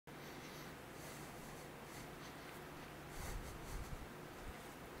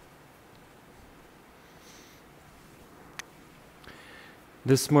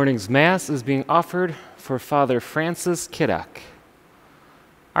This morning's Mass is being offered for Father Francis Kiddock.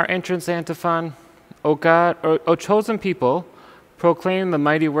 Our entrance antiphon, O God, O chosen people, proclaim the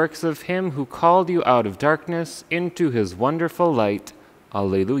mighty works of him who called you out of darkness into his wonderful light.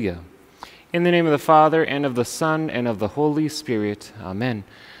 Alleluia. In the name of the Father, and of the Son, and of the Holy Spirit. Amen.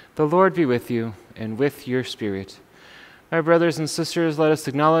 The Lord be with you, and with your spirit. My brothers and sisters, let us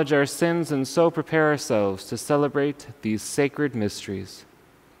acknowledge our sins and so prepare ourselves to celebrate these sacred mysteries.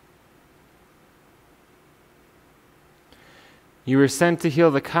 You were sent to heal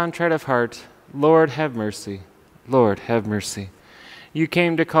the contrite of heart. Lord, have mercy. Lord, have mercy. You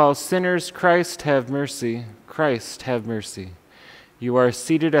came to call sinners. Christ, have mercy. Christ, have mercy. You are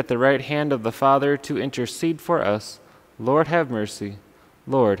seated at the right hand of the Father to intercede for us. Lord, have mercy.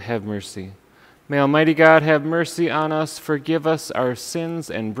 Lord, have mercy. May Almighty God have mercy on us, forgive us our sins,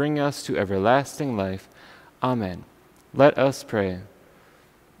 and bring us to everlasting life. Amen. Let us pray.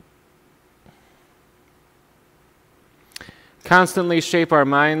 Constantly shape our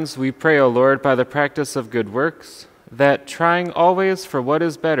minds, we pray, O Lord, by the practice of good works, that, trying always for what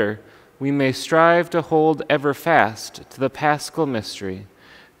is better, we may strive to hold ever fast to the Paschal mystery.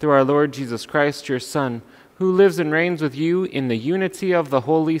 Through our Lord Jesus Christ, your Son, who lives and reigns with you in the unity of the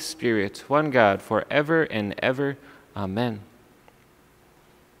Holy Spirit, one God, forever and ever. Amen.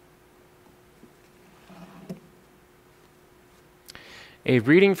 A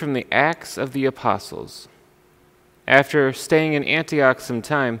reading from the Acts of the Apostles. After staying in Antioch some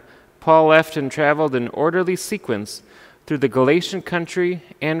time, Paul left and traveled in orderly sequence through the Galatian country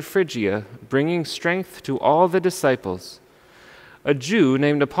and Phrygia, bringing strength to all the disciples. A Jew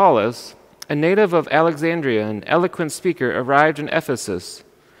named Apollos, a native of Alexandria, an eloquent speaker, arrived in Ephesus.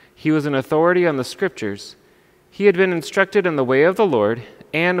 He was an authority on the Scriptures. He had been instructed in the way of the Lord,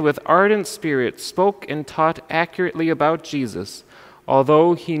 and with ardent spirit spoke and taught accurately about Jesus,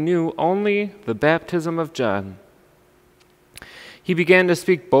 although he knew only the baptism of John. He began to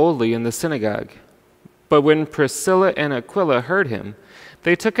speak boldly in the synagogue. But when Priscilla and Aquila heard him,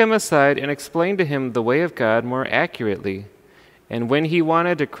 they took him aside and explained to him the way of God more accurately. And when he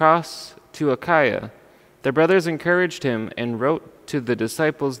wanted to cross to Achaia, the brothers encouraged him and wrote to the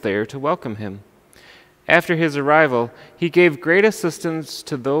disciples there to welcome him. After his arrival, he gave great assistance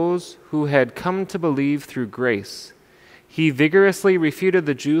to those who had come to believe through grace. He vigorously refuted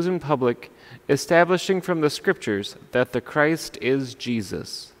the Jews in public, establishing from the Scriptures that the Christ is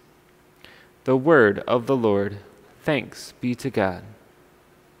Jesus. The word of the Lord. Thanks be to God.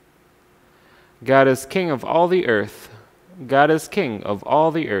 God is King of all the earth. God is King of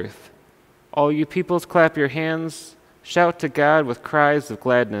all the earth. All you peoples, clap your hands. Shout to God with cries of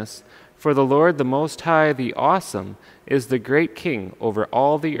gladness. For the Lord, the Most High, the Awesome, is the great King over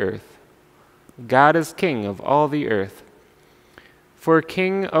all the earth. God is King of all the earth. For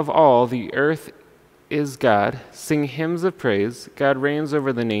King of all the earth is God. Sing hymns of praise. God reigns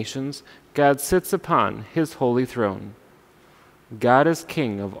over the nations. God sits upon his holy throne. God is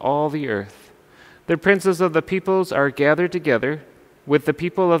King of all the earth. The princes of the peoples are gathered together with the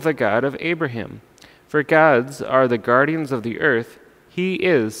people of the God of Abraham. For gods are the guardians of the earth. He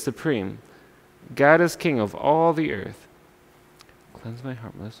is supreme. God is King of all the earth. Cleanse my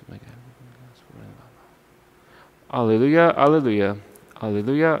heart, bless my God. Alleluia, alleluia.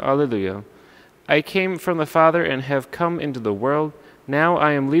 Alleluia, alleluia. I came from the Father and have come into the world. Now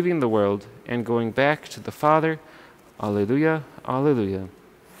I am leaving the world and going back to the Father. Alleluia, alleluia.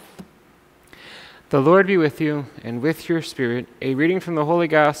 The Lord be with you and with your spirit. A reading from the Holy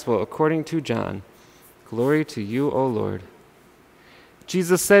Gospel according to John. Glory to you, O Lord.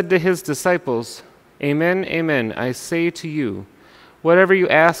 Jesus said to his disciples, Amen, amen, I say to you, whatever you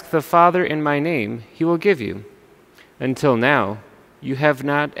ask the Father in my name, he will give you. Until now, you have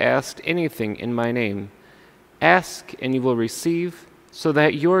not asked anything in my name. Ask, and you will receive, so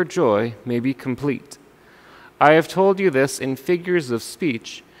that your joy may be complete. I have told you this in figures of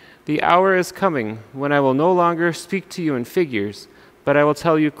speech. The hour is coming when I will no longer speak to you in figures, but I will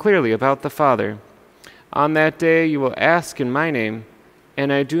tell you clearly about the Father. On that day you will ask in my name,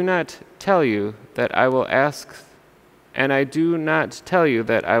 and I do not tell you that I will ask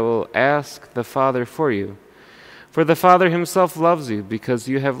the Father for you. For the Father himself loves you because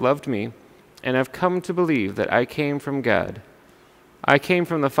you have loved me and have come to believe that I came from God. I came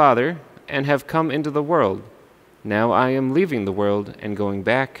from the Father and have come into the world. Now I am leaving the world and going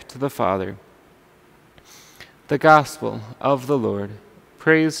back to the Father. The Gospel of the Lord.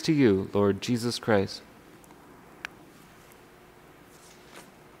 Praise to you, Lord Jesus Christ.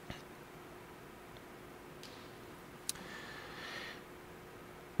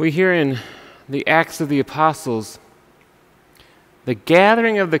 We hear in the Acts of the Apostles the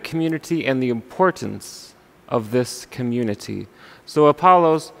gathering of the community and the importance of this community. So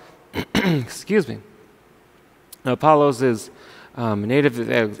Apollos, excuse me, Apollos is native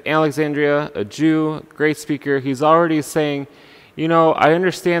of Alexandria, a Jew, great speaker. He's already saying, I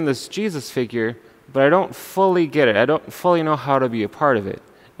understand this Jesus figure, but I don't fully get it. I don't fully know how to be a part of it.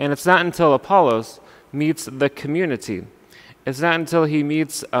 And it's not until Apollos meets the community. It's not until he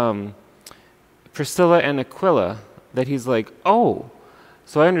meets Priscilla and Aquila that he's like, oh,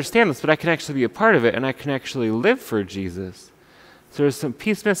 so I understand this, but I can actually be a part of it, and I can actually live for Jesus. So there's some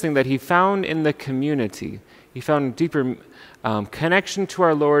piece missing that he found in the community. He found a deeper connection to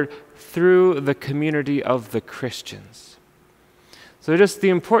our Lord through the community of the Christians. So just the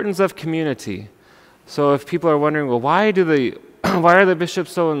importance of community. So if people are wondering, well, why are the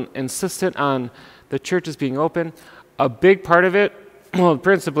bishops so insistent on the churches being open? A big part of it, well,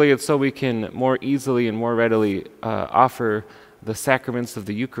 principally it's so we can more easily and more readily offer the sacraments of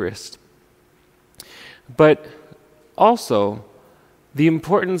the Eucharist. But also the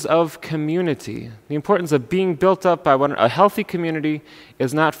importance of community, the importance of being built up by one. A healthy community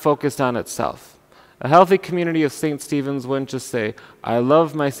is not focused on itself. A healthy community of St. Stephen's wouldn't just say, I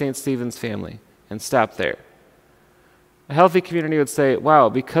love my St. Stephen's family, and stop there. A healthy community would say, wow,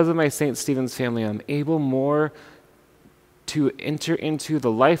 because of my St. Stephen's family, I'm able more to enter into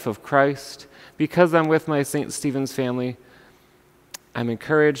the life of Christ. Because I'm with my St. Stephen's family, I'm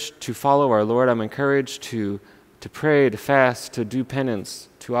encouraged to follow our Lord. I'm encouraged to pray, to fast, to do penance,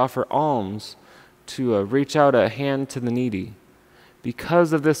 to offer alms, to reach out a hand to the needy.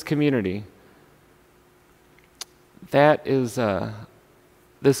 Because of this community, this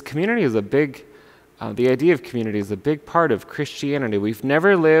community is a big, the idea of community is a big part of Christianity. We've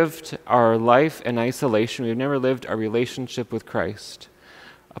never lived our life in isolation. We've never lived our relationship with Christ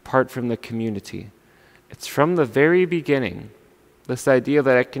apart from the community. It's from the very beginning. This idea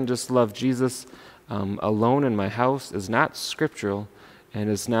that I can just love Jesus alone in my house is not scriptural and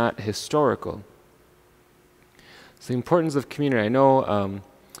is not historical. It's the importance of community. I know,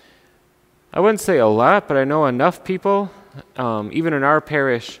 I wouldn't say a lot, but I know enough people, even in our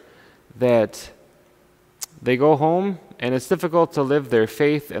parish, that they go home and it's difficult to live their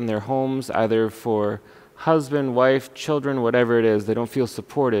faith in their homes, either for husband, wife, children, whatever it is. They don't feel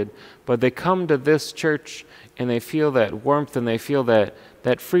supported, but they come to this church and they feel that warmth and they feel that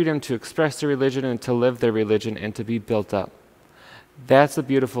freedom to express their religion and to live their religion and to be built up. That's a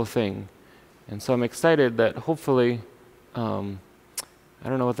beautiful thing. And so I'm excited that hopefully, I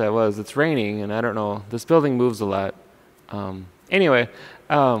don't know what that was. It's raining and I don't know. This building moves a lot. Anyway,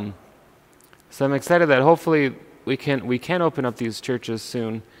 so I'm excited that hopefully we can open up these churches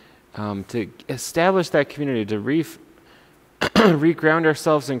soon to establish that community, to reground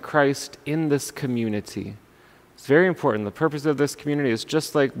ourselves in Christ in this community. It's very important. The purpose of this community is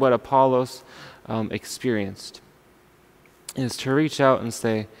just like what Apollos experienced, is to reach out and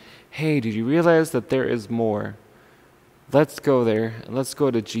say, hey, did you realize that there is more? Let's go there, and let's go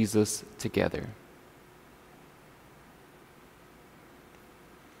to Jesus together.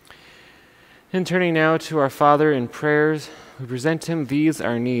 And turning now to our Father in prayers, we present him these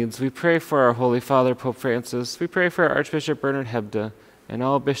our needs. We pray for our Holy Father, Pope Francis. We pray for our Archbishop Bernard Hebda and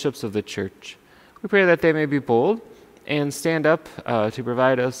all bishops of the Church. We pray that they may be bold and stand up to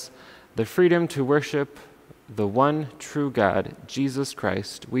provide us the freedom to worship the one true God, Jesus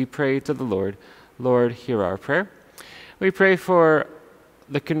Christ. We pray to the Lord. Lord, hear our prayer. We pray for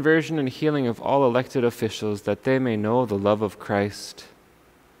the conversion and healing of all elected officials, that they may know the love of Christ,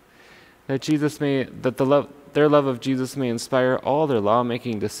 that their love of Jesus may inspire all their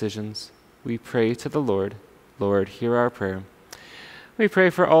lawmaking decisions. We pray to the Lord. Lord, hear our prayer. We pray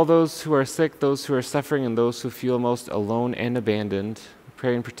for all those who are sick, those who are suffering, and those who feel most alone and abandoned. We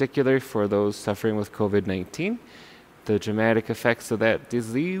pray in particular for those suffering with COVID-19, the dramatic effects of that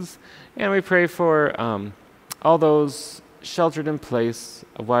disease. And we pray for all those sheltered in place,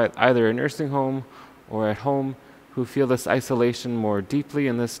 either a nursing home or at home, who feel this isolation more deeply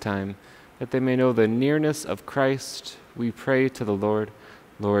in this time, that they may know the nearness of Christ. We pray to the Lord.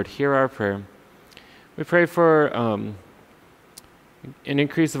 Lord, hear our prayer. We pray for an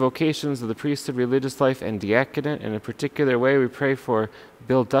increase of vocations of the priesthood, religious life, and diaconate. In a particular way, we pray for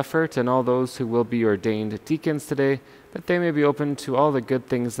Bill Duffert and all those who will be ordained deacons today, that they may be open to all the good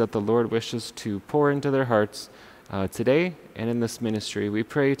things that the Lord wishes to pour into their hearts today and in this ministry. We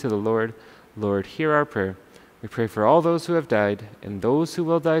pray to the Lord. Lord, hear our prayer. We pray for all those who have died and those who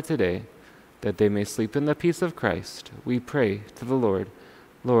will die today, that they may sleep in the peace of Christ. We pray to the Lord.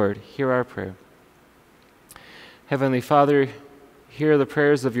 Lord, hear our prayer. Heavenly Father, hear the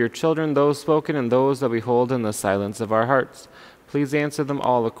prayers of your children, those spoken and those that we hold in the silence of our hearts. Please answer them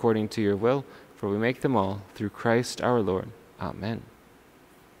all according to your will, for we make them all through Christ our Lord. Amen.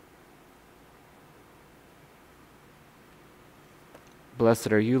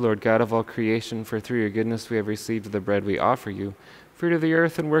 Blessed are you, Lord God of all creation, for through your goodness we have received the bread we offer you, fruit of the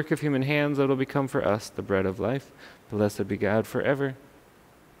earth and work of human hands that will become for us the bread of life. Blessed be God forever.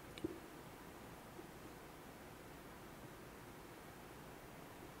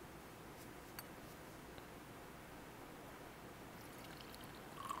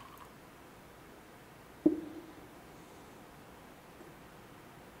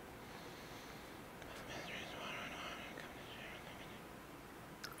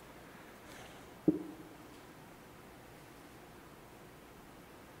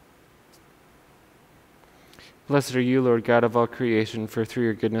 Blessed are you, Lord God of all creation, for through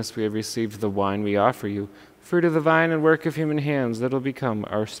your goodness we have received the wine we offer you, fruit of the vine and work of human hands that will become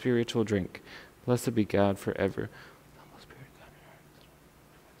our spiritual drink. Blessed be God forever.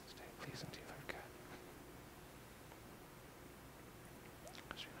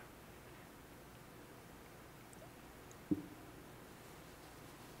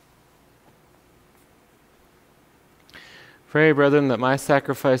 Pray, brethren, that my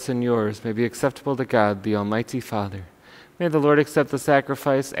sacrifice and yours may be acceptable to God, the Almighty Father. May the Lord accept the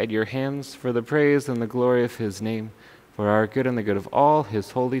sacrifice at your hands for the praise and the glory of his name, for our good and the good of all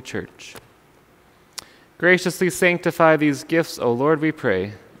his holy church. Graciously sanctify these gifts, O Lord, we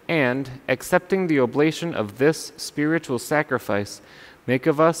pray, and, accepting the oblation of this spiritual sacrifice, make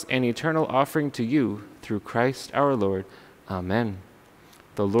of us an eternal offering to you through Christ our Lord. Amen.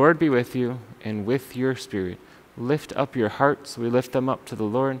 The Lord be with you and with your spirit. Lift up your hearts, we lift them up to the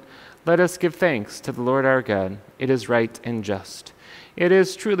Lord. Let us give thanks to the Lord our God. It is right and just. It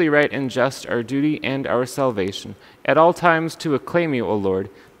is truly right and just, our duty and our salvation, at all times to acclaim you, O Lord,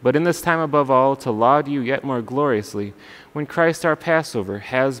 but in this time above all to laud you yet more gloriously, when Christ our Passover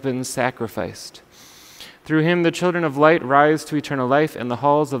has been sacrificed. Through him the children of light rise to eternal life, and the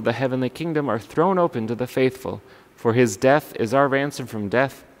halls of the heavenly kingdom are thrown open to the faithful. For his death is our ransom from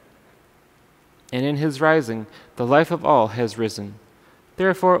death, and in his rising, the life of all has risen.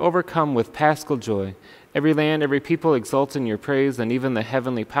 Therefore, overcome with paschal joy, every land, every people exults in your praise, and even the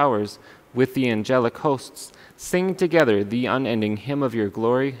heavenly powers, with the angelic hosts, sing together the unending hymn of your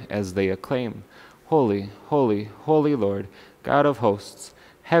glory as they acclaim, Holy, holy, holy Lord, God of hosts,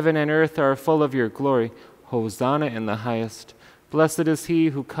 heaven and earth are full of your glory. Hosanna in the highest. Blessed is he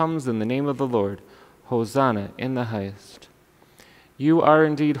who comes in the name of the Lord. Hosanna in the highest. You are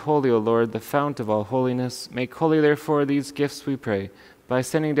indeed holy, O Lord, the fount of all holiness. Make holy, therefore, these gifts, we pray, by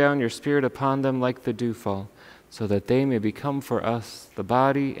sending down your Spirit upon them like the dewfall, so that they may become for us the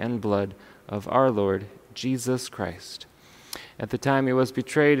body and blood of our Lord Jesus Christ. At the time he was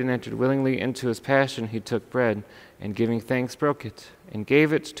betrayed and entered willingly into his passion, he took bread, and giving thanks broke it, and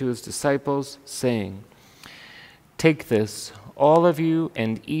gave it to his disciples, saying, Take this, all of you,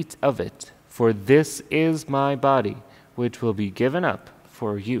 and eat of it, for this is my body, which will be given up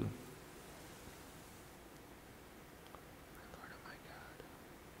for you.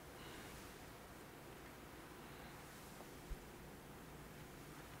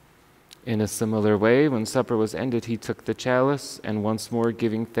 In a similar way, when supper was ended, he took the chalice, and once more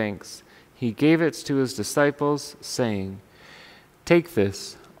giving thanks, he gave it to his disciples, saying, Take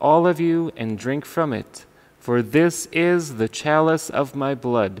this, all of you, and drink from it, for this is the chalice of my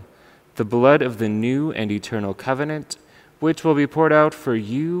blood, the blood of the new and eternal covenant, which will be poured out for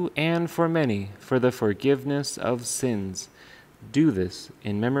you and for many for the forgiveness of sins. Do this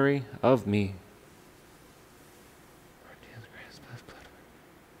in memory of me.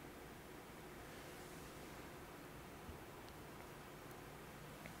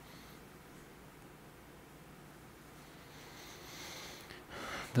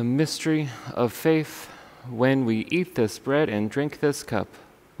 The mystery of faith. When we eat this bread and drink this cup,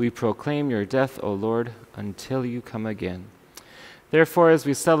 we proclaim your death, O Lord, until you come again. Therefore, as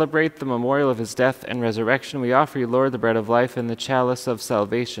we celebrate the memorial of his death and resurrection, we offer you, Lord, the bread of life and the chalice of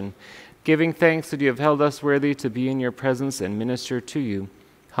salvation, giving thanks that you have held us worthy to be in your presence and minister to you.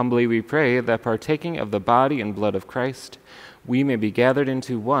 Humbly we pray that, partaking of the body and blood of Christ, we may be gathered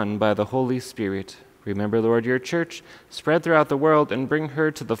into one by the Holy Spirit. Remember, Lord, your church, spread throughout the world, and bring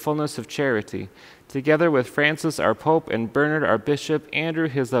her to the fullness of charity, together with Francis our Pope, and Bernard our Bishop, Andrew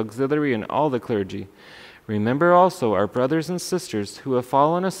his auxiliary, and all the clergy. Remember also our brothers and sisters who have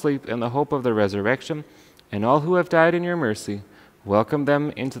fallen asleep in the hope of the resurrection, and all who have died in your mercy. Welcome them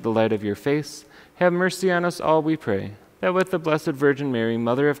into the light of your face. Have mercy on us all, we pray, that with the Blessed Virgin Mary,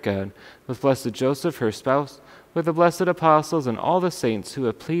 Mother of God, with blessed Joseph, her spouse, with the blessed apostles and all the saints who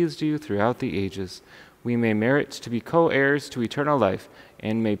have pleased you throughout the ages, we may merit to be co-heirs to eternal life,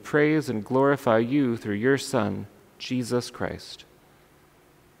 and may praise and glorify you through your Son, Jesus Christ.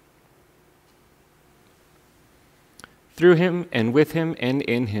 Through him, and with him, and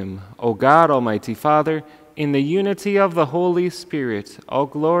in him, O God, Almighty Father, in the unity of the Holy Spirit, all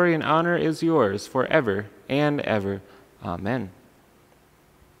glory and honor is yours forever and ever. Amen.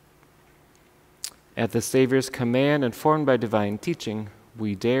 At the Savior's command, informed by divine teaching,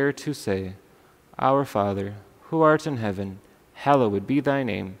 we dare to say, Our Father, who art in heaven, hallowed be thy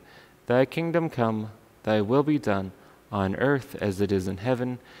name. Thy kingdom come, thy will be done, on earth as it is in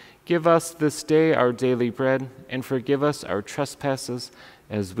heaven. Give us this day our daily bread, and forgive us our trespasses,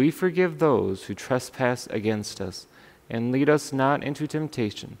 as we forgive those who trespass against us. And lead us not into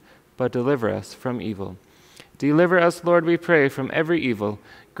temptation, but deliver us from evil. Deliver us, Lord, we pray, from every evil.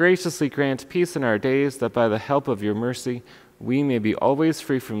 Graciously grant peace in our days, that by the help of your mercy we may be always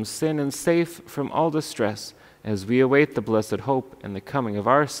free from sin and safe from all distress, as we await the blessed hope and the coming of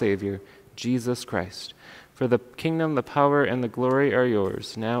our Savior, Jesus Christ. For the kingdom, the power, and the glory are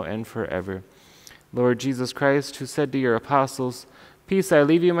yours, now and forever. Lord Jesus Christ, who said to your apostles, Peace I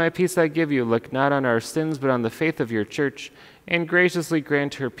leave you, my peace I give you, look not on our sins, but on the faith of your church, and graciously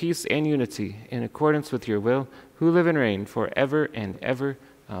grant her peace and unity, in accordance with your will, who live and reign forever and ever.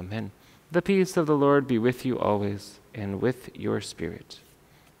 Amen. The peace of the Lord be with you always, and with your spirit.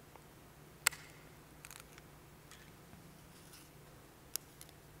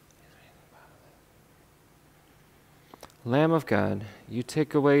 Lamb of God, you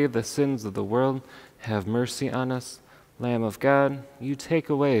take away the sins of the world, have mercy on us. Lamb of God, you take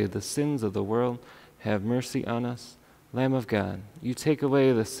away the sins of the world, have mercy on us. Lamb of God, you take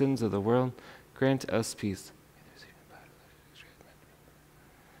away the sins of the world, grant us peace.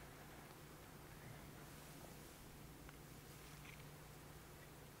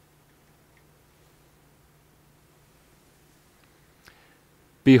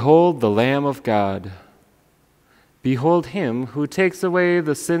 Behold the Lamb of God. Behold him who takes away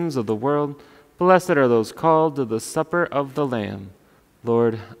the sins of the world. Blessed are those called to the supper of the Lamb.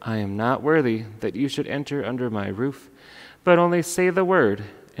 Lord, I am not worthy that you should enter under my roof, but only say the word,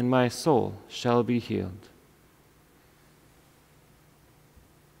 and my soul shall be healed.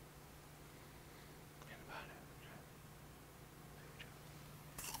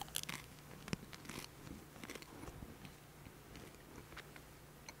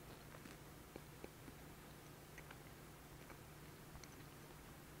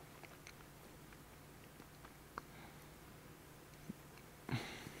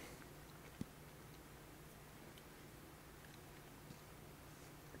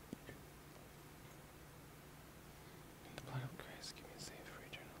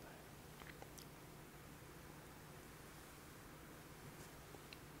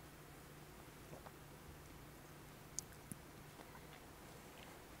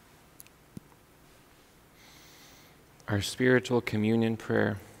 Our spiritual communion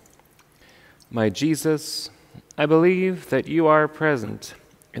prayer. My Jesus, I believe that you are present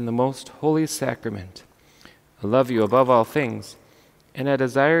in the most holy sacrament. I love you above all things, and I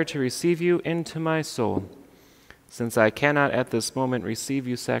desire to receive you into my soul. Since I cannot at this moment receive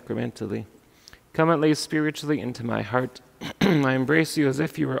you sacramentally, come at least spiritually into my heart. I embrace you as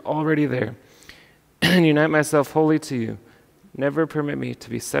if you were already there, and unite myself wholly to you. Never permit me to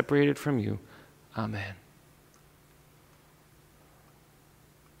be separated from you. Amen.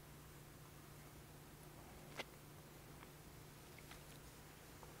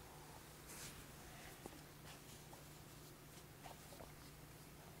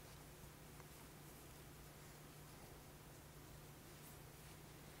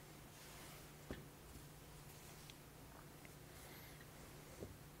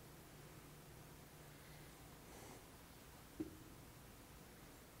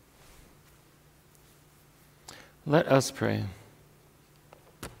 Let us pray.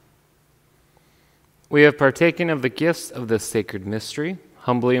 We have partaken of the gifts of this sacred mystery,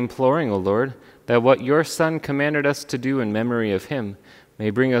 humbly imploring, O Lord, that what your Son commanded us to do in memory of him may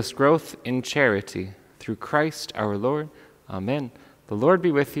bring us growth in charity. Through Christ our Lord. Amen. The Lord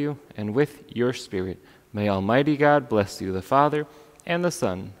be with you and with your spirit. May Almighty God bless you, the Father, and the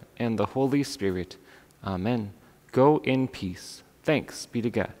Son, and the Holy Spirit. Amen. Go in peace. Thanks be to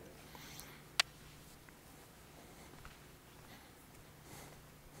God.